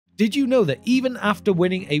Did you know that even after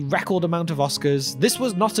winning a record amount of Oscars, this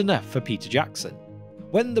was not enough for Peter Jackson?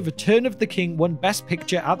 When The Return of the King won Best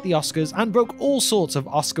Picture at the Oscars and broke all sorts of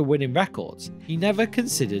Oscar-winning records, he never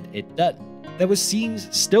considered it done. There were scenes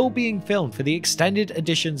still being filmed for the extended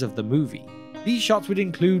editions of the movie. These shots would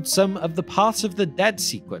include some of the Paths of the Dead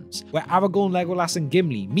sequence, where Aragorn, Legolas and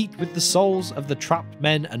Gimli meet with the souls of the trapped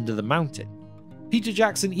men under the mountain. Peter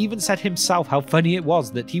Jackson even said himself how funny it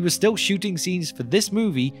was that he was still shooting scenes for this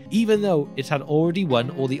movie even though it had already won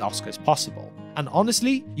all the Oscars possible. And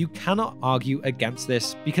honestly, you cannot argue against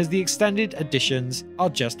this because the extended editions are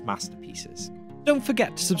just masterpieces. Don't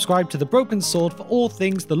forget to subscribe to The Broken Sword for all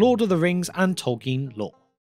things The Lord of the Rings and Tolkien lore.